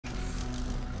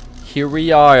Here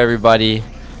we are, everybody.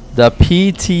 The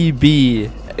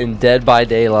PTB in Dead by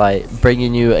Daylight,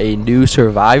 bringing you a new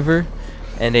survivor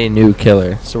and a new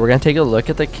killer. So we're gonna take a look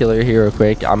at the killer here real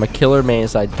quick. I'm a killer main,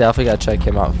 so I definitely gotta check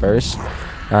him out first.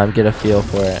 Get a feel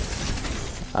for it.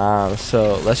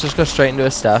 So let's just go straight into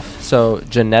his stuff. So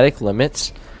genetic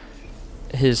limits.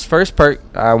 His first perk,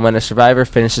 when a survivor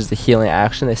finishes the healing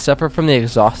action, they suffer from the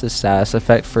exhausted status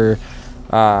effect for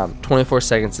 24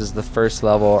 seconds is the first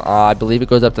level. I believe it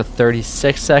goes up to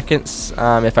 36 seconds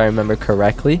if I remember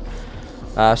correctly.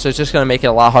 So it's just going to make it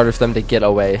a lot harder for them to get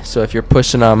away. So if you're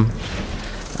pushing them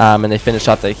and they finish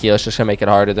off the heal, it's just going to make it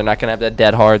harder. They're not going to have that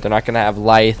dead hard. They're not going to have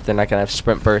lithe. They're not going to have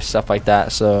sprint burst, stuff like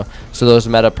that. So those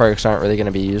meta perks aren't really going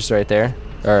to be used right there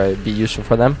or be useful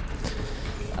for them.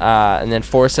 And then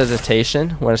forced hesitation.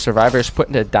 When a survivor is put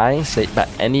into a dying state by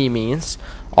any means,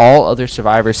 all other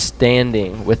survivors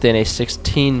standing within a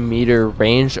 16-meter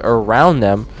range around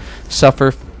them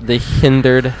suffer the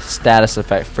hindered status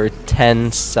effect for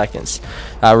 10 seconds.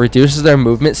 Reduces their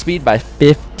movement speed by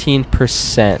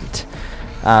 15%.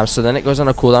 So then it goes on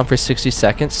a cooldown for 60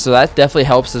 seconds. So that definitely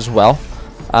helps as well.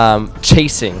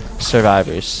 Chasing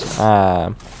survivors.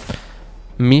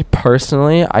 Me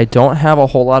personally, I don't have a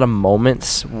whole lot of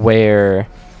moments where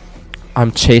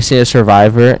I'm chasing a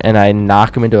survivor and I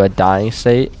knock him into a dying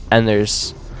state and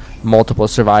there's multiple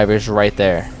survivors right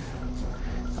there.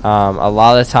 A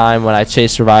lot of the time when I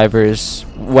chase survivors,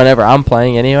 whenever I'm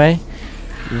playing anyway,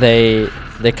 they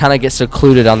kind of get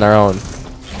secluded on their own.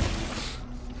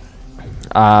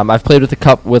 I've played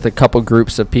with a couple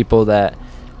groups of people that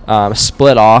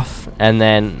split off, and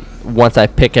then once I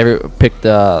pick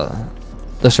the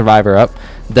survivor up,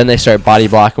 then they start body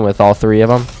blocking with all three of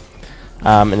them.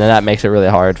 And then that makes it really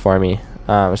hard for me.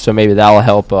 So maybe that will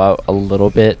help out a little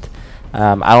bit.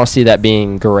 I don't see that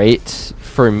being great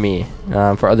for me.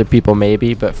 For other people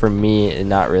maybe, but for me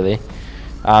not really.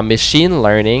 Machine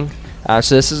learning.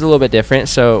 So this is a little bit different.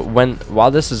 So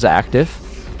while this is active,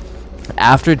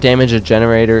 after damage a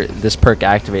generator, this perk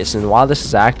activates. And while this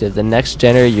is active, the next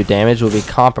generator you damage will be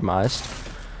compromised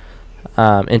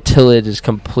until it is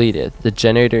completed. The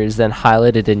generator is then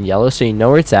highlighted in yellow so you know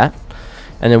where it's at.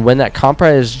 And then when that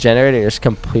compromised generator is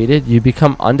completed, you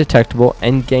become undetectable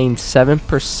and gain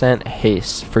 7%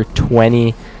 haste for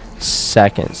 20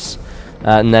 seconds.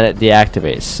 And then it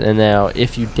deactivates. And now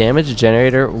if you damage a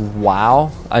generator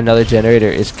while another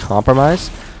generator is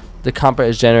compromised, the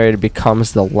compromised generator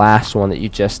becomes the last one that you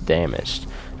just damaged.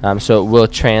 So it will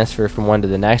transfer from one to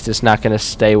the next. It's not going to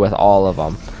stay with all of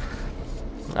them.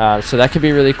 So that could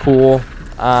be really cool.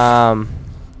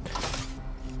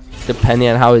 Depending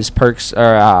on how his perks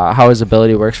or how his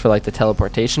ability works for like the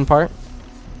teleportation part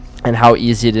and how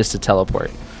easy it is to teleport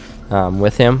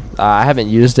with him. I haven't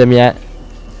used him yet,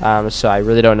 so I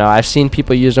really don't know. I've seen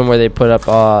people use them where they put up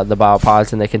the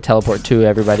biopods and they can teleport to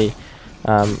everybody.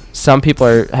 Some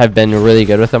people have been really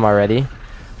good with them already,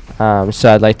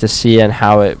 so I'd like to see and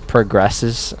how it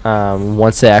progresses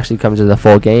once it actually comes to the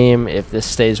full game, if this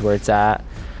stays where it's at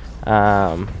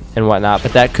and whatnot.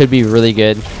 But that could be really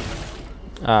good.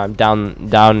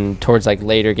 Down towards like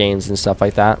later games and stuff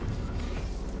like that.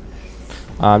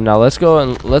 Now let's go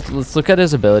and let's look at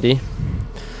his ability.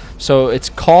 So it's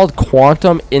called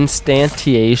quantum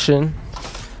instantiation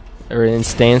or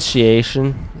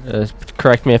instantiation.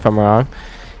 Correct me if I'm wrong.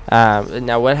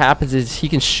 Now what happens is he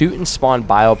can shoot and spawn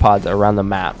biopods around the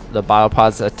map. The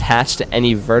biopods attached to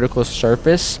any vertical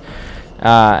surface.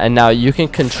 And now you can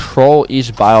control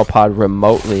each biopod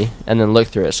remotely and then look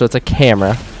through it. So it's a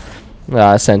camera.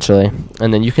 Essentially,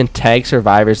 and then you can tag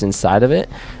survivors inside of it,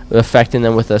 affecting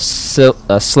them with a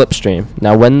slipstream.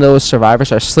 Now when those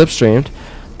survivors are slipstreamed,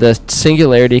 the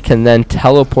singularity can then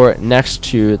teleport next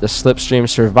to the slipstream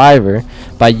survivor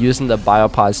by using the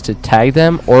biopods to tag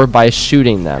them or by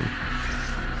shooting them.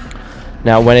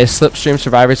 Now when a slipstream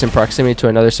survivor is in proximity to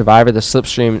another survivor, the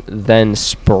slipstream then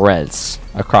spreads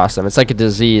across them. It's like a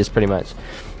disease pretty much.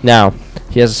 Now,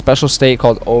 he has a special state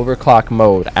called overclock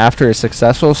mode. After a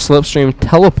successful slipstream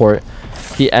teleport,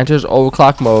 he enters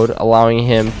overclock mode, allowing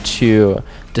him to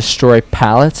destroy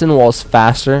pallets and walls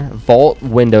faster, vault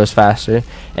windows faster,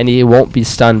 and he won't be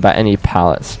stunned by any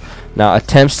pallets. Now,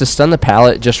 attempts to stun the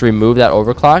pallet just remove that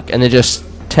overclock, and they just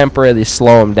temporarily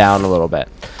slow him down a little bit.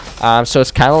 So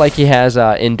it's kind of like he has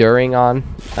enduring on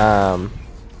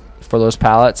for those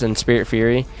pallets and Spirit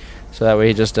Fury, so that way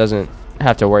he just doesn't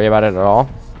have to worry about it at all.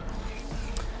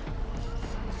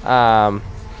 You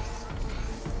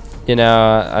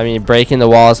know, I mean, breaking the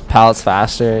walls pallets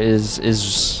faster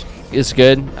is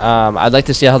good. I'd like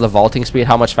to see how the vaulting speed,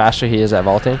 how much faster he is at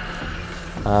vaulting.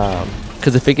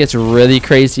 Because if it gets really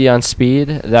crazy on speed,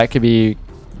 that could be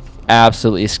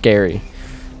absolutely scary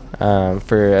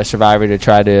for a survivor to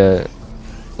try to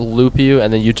loop you,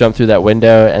 and then you jump through that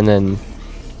window, and then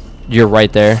you're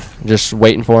right there just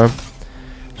waiting for him.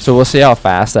 So we'll see how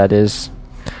fast that is.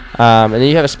 And then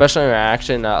you have a special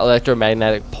interaction,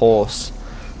 electromagnetic pulse.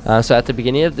 So at the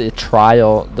beginning of the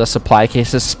trial, the supply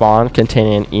cases spawn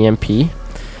containing an EMP.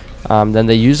 Then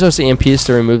they use those EMPs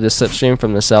to remove the slipstream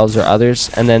from the cells or others,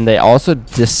 and then they also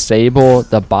disable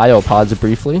the biopods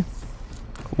briefly.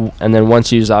 And then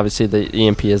once used, obviously the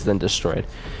EMP is then destroyed.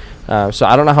 So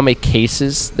I don't know how many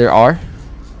cases there are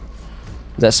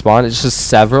that spawn. It's just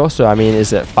several. So I mean,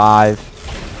 is it 5,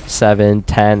 7,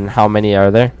 10? How many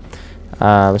are there?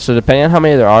 So depending on how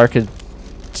many there are,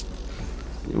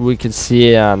 we could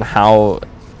see on how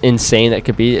insane that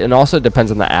could be. And also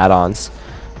depends on the add-ons.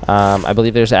 I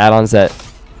believe there's add-ons that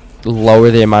lower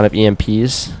the amount of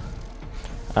EMPs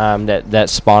that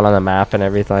spawn on the map and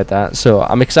everything like that. So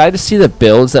I'm excited to see the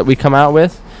builds that we come out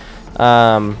with.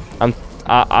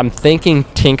 I'm thinking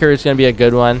Tinker is going to be a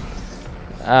good one,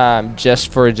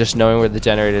 just for knowing where the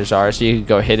generators are, so you can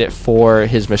go hit it for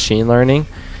his machine learning.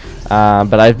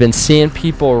 But I've been seeing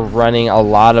people running a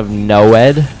lot of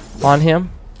Noed on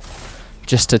him,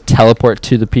 just to teleport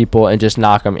to the people and just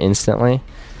knock them instantly,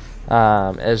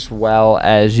 as well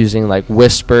as using like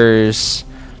whispers,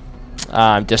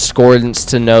 discordance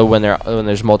to know when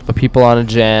there's multiple people on a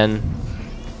gen.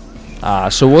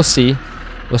 So we'll see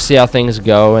how things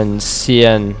go, and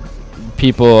seeing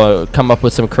people come up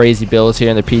with some crazy builds here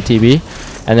in the PTB,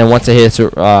 and then once it hits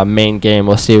main game,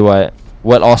 we'll see what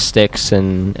all sticks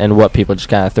and what people just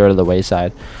kind of throw to the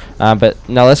wayside. But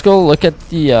now let's go look at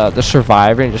the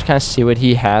survivor and just kind of see what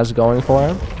he has going for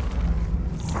him.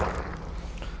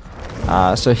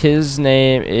 So his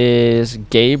name is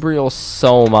Gabriel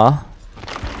Soma.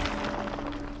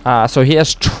 So he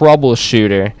has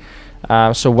Troubleshooter.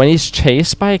 So when he's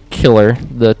chased by a killer,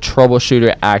 the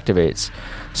Troubleshooter activates.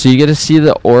 So you get to see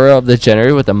the aura of the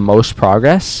generator with the most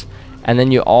progress, and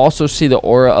then you also see the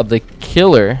aura of the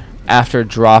killer after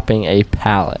dropping a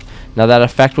pallet. Now that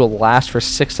effect will last for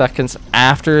 6 seconds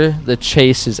after the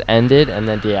chase is ended, and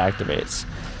then deactivates.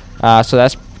 So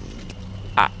that's...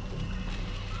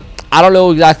 I don't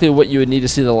know exactly what you would need to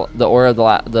see the aura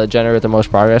of the generator with the most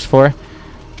progress for.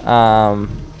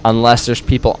 Unless there's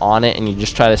people on it and you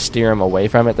just try to steer them away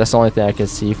from it. That's the only thing I could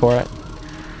see for it.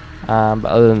 But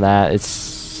other than that,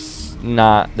 it's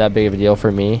not that big of a deal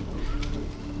for me.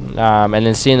 And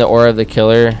then seeing the aura of the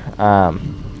killer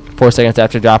 4 seconds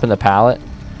after dropping the pallet,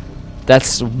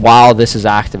 that's while this is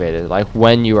activated, like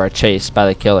when you are chased by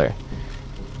the killer.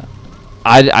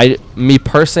 Me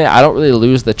personally, I don't really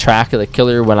lose the track of the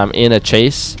killer when I'm in a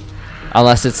chase,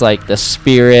 unless it's like the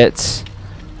spirit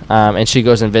and she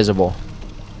goes invisible.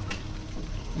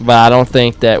 But I don't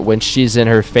think that when she's in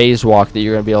her phase walk that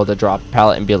you're going to be able to drop a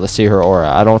pallet and be able to see her aura.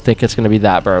 I don't think it's going to be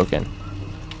that broken.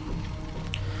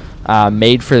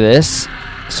 Made for this.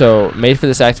 So made for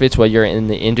this activates while you're in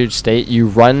the injured state. You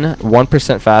run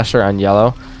 1% faster on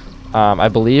yellow. I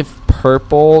believe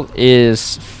purple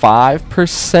is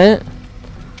 5%.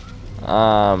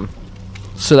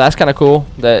 So that's kind of cool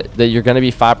that you're going to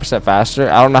be 5% faster.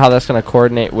 I don't know how that's going to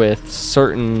coordinate with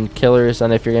certain killers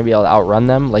and if you're going to be able to outrun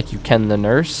them like you can the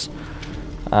nurse.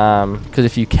 Because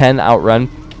if you can outrun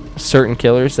certain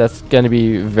killers, that's going to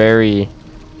be very,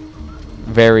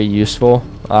 very useful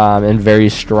and very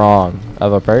strong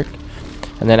of a perk.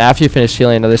 And then after you finish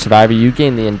healing another survivor, you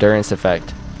gain the endurance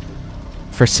effect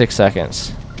for 6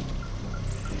 seconds.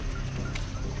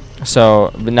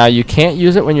 So now you can't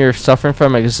use it when you're suffering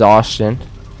from exhaustion,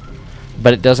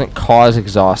 but it doesn't cause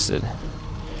exhausted.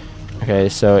 Okay,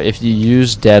 so if you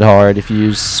use Dead Hard, if you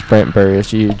use Sprint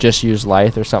Burst, you just use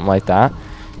Lithe or something like that,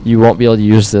 you won't be able to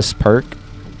use this perk.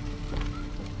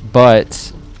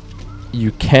 But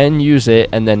you can use it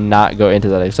and then not go into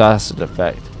that exhausted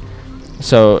effect.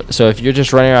 So if you're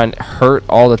just running around hurt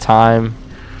all the time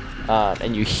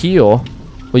and you heal,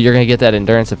 well, you're going to get that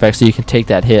endurance effect, so you can take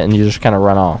that hit and you just kind of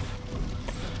run off.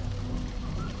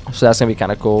 So that's going to be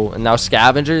kind of cool. And now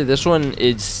Scavenger, this one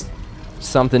is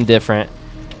something different.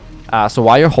 So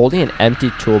while you're holding an empty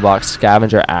toolbox,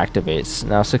 Scavenger activates.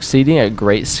 Now succeeding a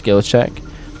great skill check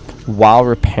while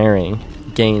repairing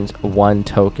gains 1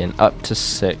 token, up to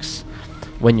 6.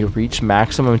 When you reach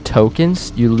maximum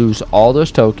tokens, you lose all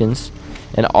those tokens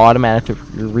and automatically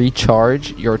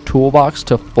recharge your toolbox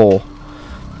to full.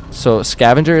 So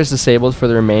Scavenger is disabled for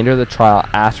the remainder of the trial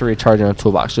after recharging the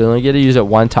toolbox. So you only get to use it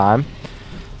 1 time.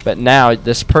 But now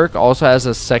this perk also has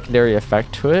a secondary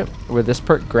effect to it, where this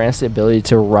perk grants the ability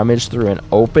to rummage through an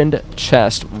opened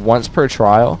chest once per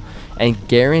trial and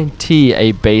guarantee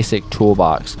a basic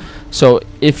toolbox. So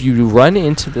if you run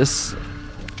in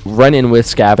with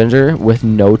scavenger with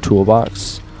no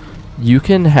toolbox, you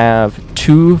can have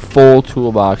 2 full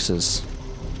toolboxes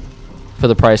for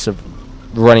the price of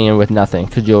running in with nothing,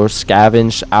 because you'll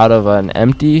scavenge out of an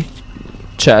empty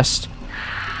chest,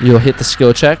 you'll hit the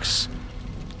skill checks,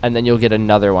 and then you'll get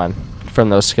another one from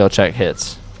those skill check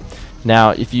hits.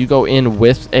 Now if you go in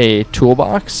with a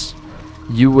toolbox,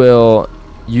 you will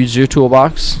use your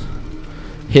toolbox,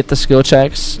 hit the skill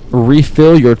checks,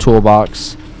 refill your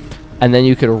toolbox, and then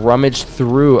you could rummage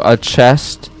through a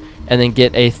chest and then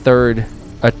get a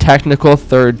technical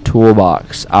third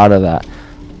toolbox out of that.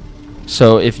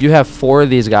 So if you have 4 of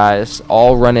these guys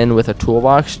all run in with a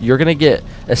toolbox, you're going to get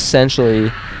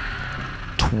essentially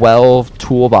 12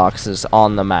 toolboxes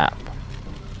on the map.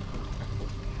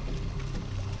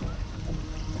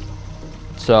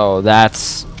 So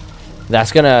that's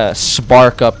going to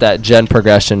spark up that gen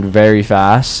progression very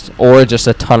fast, or just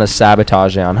a ton of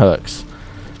sabotaging on hooks.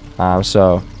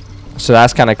 So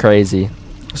that's kind of crazy.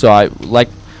 So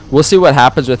we'll see what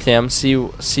happens with him. See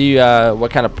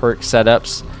what kind of perk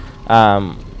setups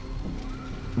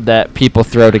that people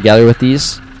throw together with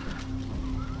these.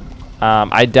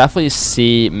 I definitely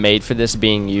see made for this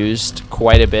being used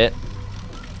quite a bit,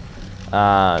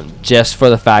 just for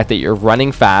the fact that you're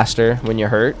running faster when you're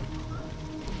hurt,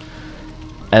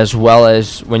 as well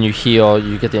as when you heal,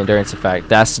 you get the endurance effect.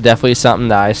 That's definitely something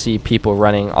that I see people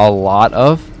running a lot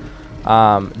of.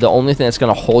 The only thing that's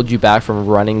going to hold you back from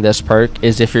running this perk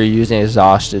is if you're using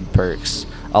exhausted perks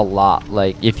a lot.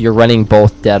 Like if you're running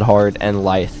both dead hard and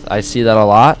lithe, I see that a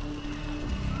lot.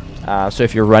 So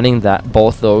if you're running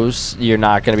both those, you're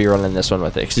not going to be running this one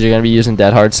with it, because you're going to be using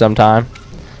dead hard sometime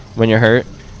when you're hurt,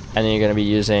 and then you're going to be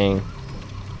using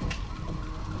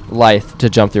lithe to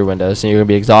jump through windows, and you're going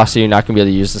to be exhausted. You're not going to be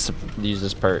able to use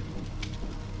this perk.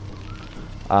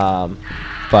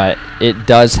 But it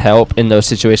does help in those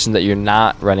situations that you're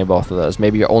not running both of those.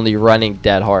 Maybe you're only running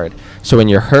dead hard. So when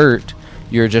you're hurt,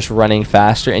 you're just running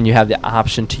faster, and you have the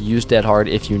option to use dead hard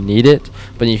if you need it,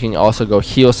 but you can also go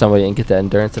heal somebody and get that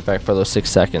endurance effect for those 6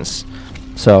 seconds.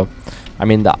 So I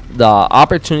mean, the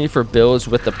opportunity for builds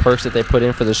with the perks that they put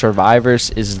in for the survivors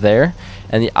is there,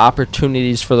 and the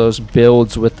opportunities for those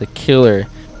builds with the killer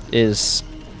is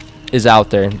out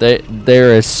there.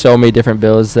 There is so many different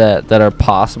builds that are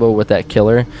possible with that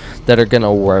killer that are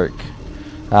gonna work.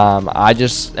 I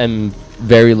just am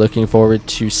very looking forward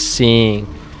to seeing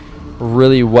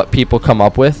really what people come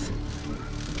up with,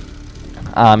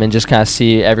 and just kind of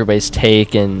see everybody's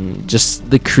take and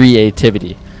just the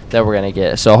creativity that we're gonna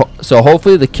get. So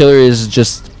hopefully the killer is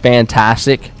just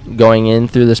fantastic going in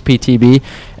through this PTB,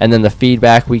 and then the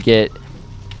feedback we get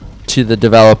to the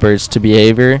developers to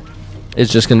behavior is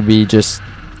just going to be just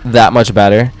that much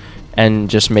better, and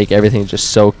just make everything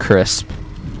just so crisp.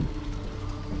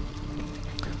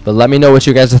 But let me know what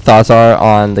you guys' thoughts are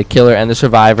on the killer and the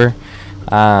survivor.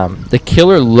 The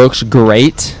killer looks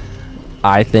great,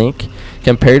 I think,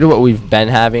 compared to what we've been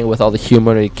having with all the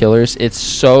humanoid killers. It's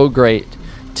so great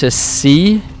to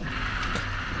see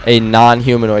a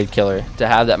non-humanoid killer, to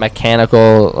have that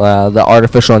mechanical, the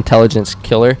artificial intelligence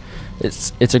killer.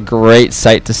 It's a great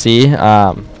sight to see.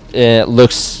 It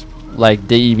looks like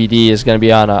DEVD is going to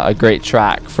be on a great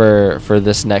track for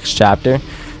this next chapter.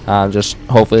 Just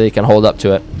hopefully they can hold up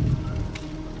to it.